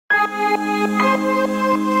Hi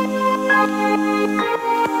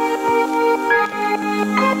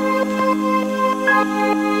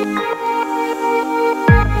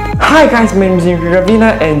guys, my name is Criado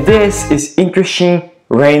and this is Interesting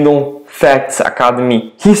Random Facts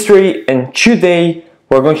Academy History, and today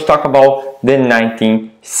we're going to talk about the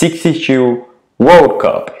 1962 World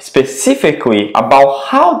Cup, specifically about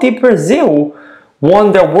how did Brazil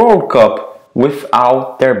won the World Cup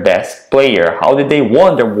without their best player. How did they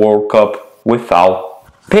won the World Cup without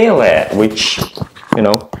Pelé, which, you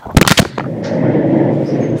know,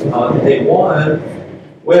 how did they won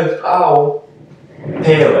without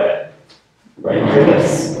Pelé? Right here,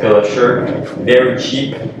 this Pelé shirt, very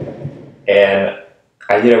cheap, and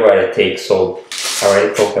I didn't write a take, so I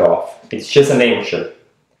already took it off. It's just a Neymar shirt.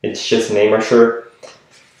 It's just a Neymar shirt.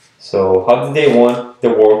 So how did they win the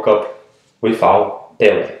World Cup without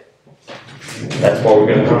Pelé? That's what we're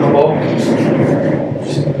gonna talk about.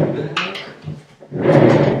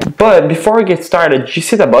 But before we get started, did you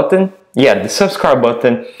see the button? Yeah, the subscribe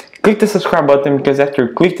button. Click the subscribe button, because after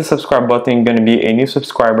you click the subscribe button, you're going to be a new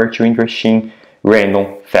subscriber to Interesting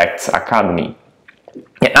Random Facts Academy.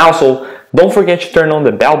 And also, don't forget to turn on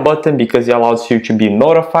the bell button, because it allows you to be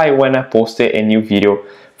notified when I post a new video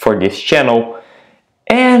for this channel.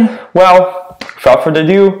 And, well, without further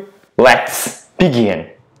ado, let's begin.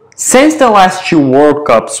 Since the last two World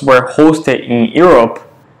Cups were hosted in Europe,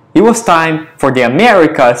 it was time for the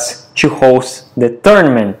Americas to host the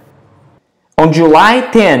tournament. On July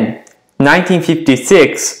 10,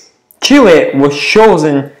 1956, Chile was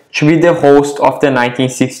chosen to be the host of the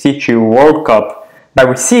 1962 World Cup by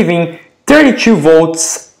receiving 32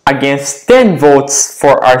 votes against 10 votes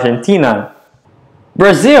for Argentina.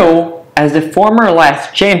 Brazil, as the former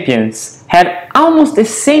last champions, had almost the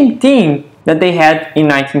same team that they had in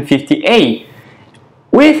 1958,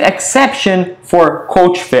 with exception for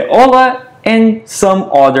Coach Viola and some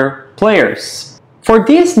other players. For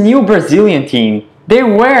this new Brazilian team, there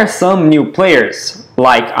were some new players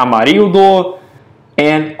like Amarildo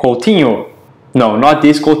and Coutinho. No, not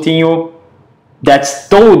this Coutinho. That's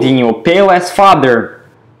Todinho, Pelé's father.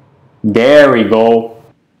 There we go.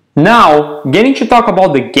 Now, getting to talk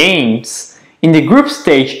about the games. In the group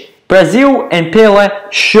stage, Brazil and Pelé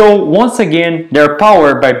show once again their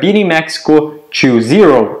power by beating Mexico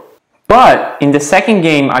 2-0. But in the second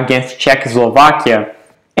game against Czechoslovakia,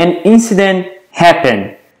 an incident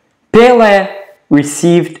happened. Pelé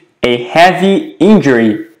received a heavy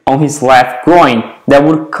injury on his left groin that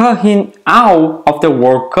would cut him out of the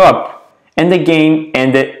World Cup, and the game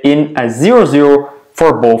ended in a 0-0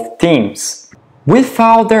 for both teams.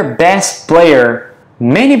 Without their best player,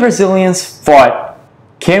 many Brazilians thought,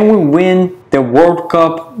 can we win the World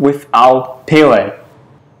Cup without Pelé?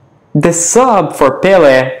 The sub for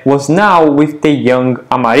Pelé was now with the young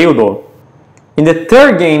Amarildo. In the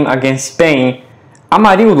third game against Spain,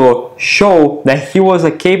 Amarildo showed that he was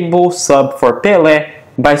a capable sub for Pelé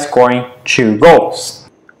by scoring 2 goals.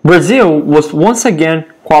 Brazil was once again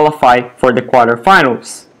qualified for the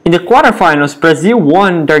quarterfinals. In the quarterfinals, Brazil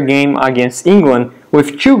won their game against England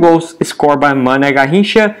with 2 goals scored by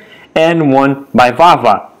Garrincha and 1 by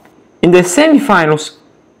Vava. In the semifinals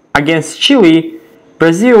against Chile,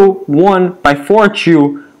 Brazil won by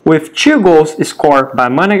 4-2 with 2 goals scored by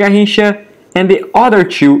Garrincha and the other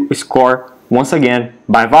 2 scored once again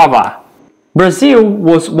by Vava. Brazil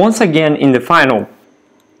was once again in the final.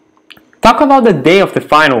 Talk about the day of the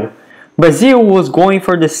final. Brazil was going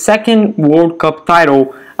for the second World Cup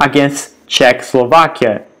title against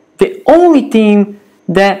Czechoslovakia, the only team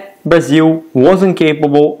that Brazil wasn't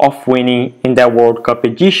capable of winning in that World Cup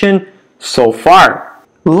edition so far.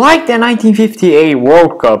 Like the 1958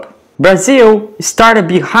 World Cup, Brazil started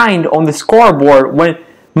behind on the scoreboard when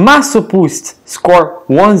Masopust scored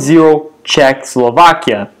 1-0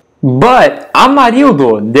 Czechoslovakia. But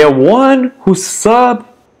Amarildo, the one who subbed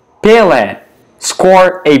Pelé,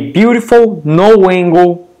 scored a beautiful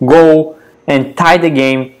no-angle goal and tied the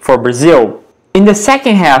game for Brazil. In the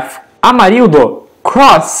second half, Amarildo,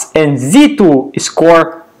 Cross and Zito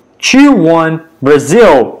scored 2-1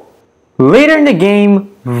 Brazil. Later in the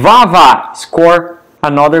game, Vava scored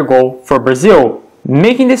another goal for Brazil,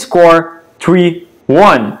 making the score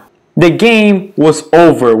 3-1. The game was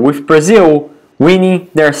over with Brazil winning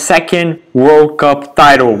their second World Cup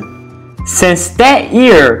title. Since that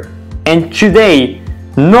year and today,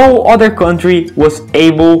 no other country was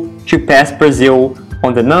able to pass Brazil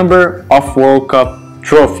on the number of World Cup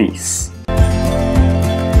trophies.